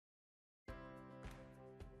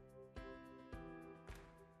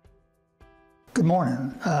Good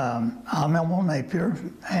morning. I'm Elmo Napier,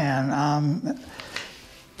 and I'm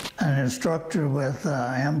an instructor with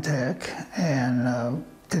Amtech, and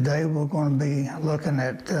today we're going to be looking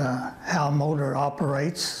at how a motor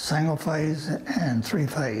operates, single phase and three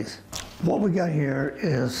phase. What we got here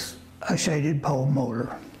is a shaded pole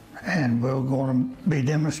motor, and we're going to be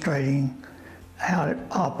demonstrating how it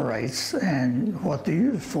operates and what they're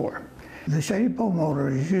used for. The shaded pole motor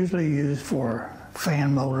is usually used for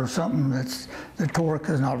fan motor, something that's the torque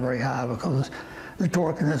is not very high, because the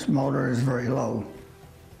torque in this motor is very low.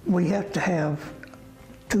 We have to have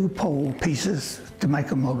two pole pieces to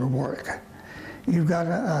make a motor work. You've got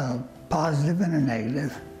a positive and a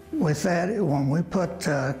negative. With that, when we put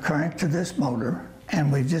current to this motor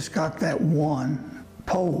and we've just got that one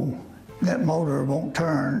pole, that motor won't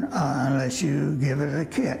turn unless you give it a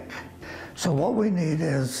kick. So what we need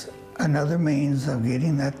is another means of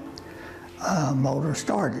getting that motor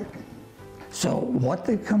started. So what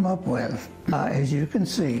they've come up with, as you can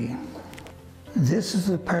see, this is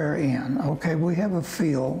the pair in. Okay, we have a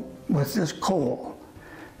feel with this coil.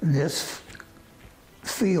 This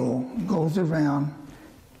feel goes around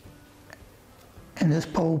in this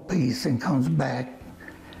pole piece and comes back,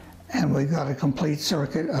 and we've got a complete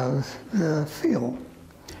circuit of the feel.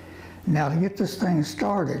 Now, to get this thing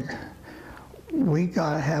started, we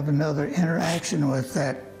got to have another interaction with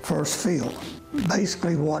that first field.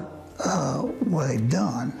 Basically what they've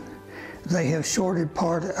done, they have shorted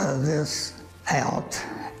part of this out,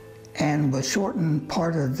 and with shortening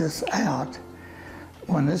part of this out,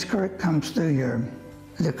 when this current comes through here,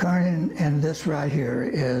 the current in this right here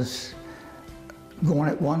is going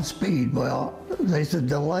at one speed. Well, there's a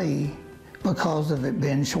delay because of it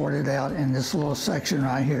being shorted out in this little section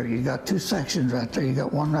right here. You got two sections right there. You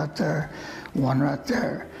got one right there, one right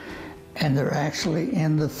there. And they're actually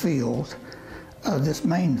in the field of this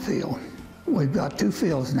main field. We've got two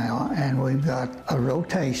fields now, and we've got a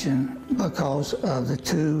rotation because of the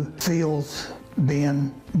two fields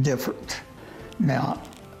being different. Now,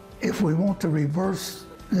 if we want to reverse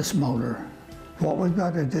this motor, what we've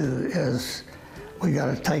got to do is we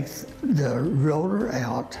got to take the rotor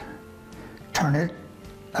out, turn it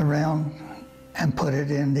around, and put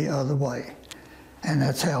it in the other way. And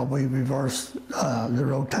that's how we reverse the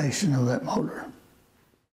rotation of that motor.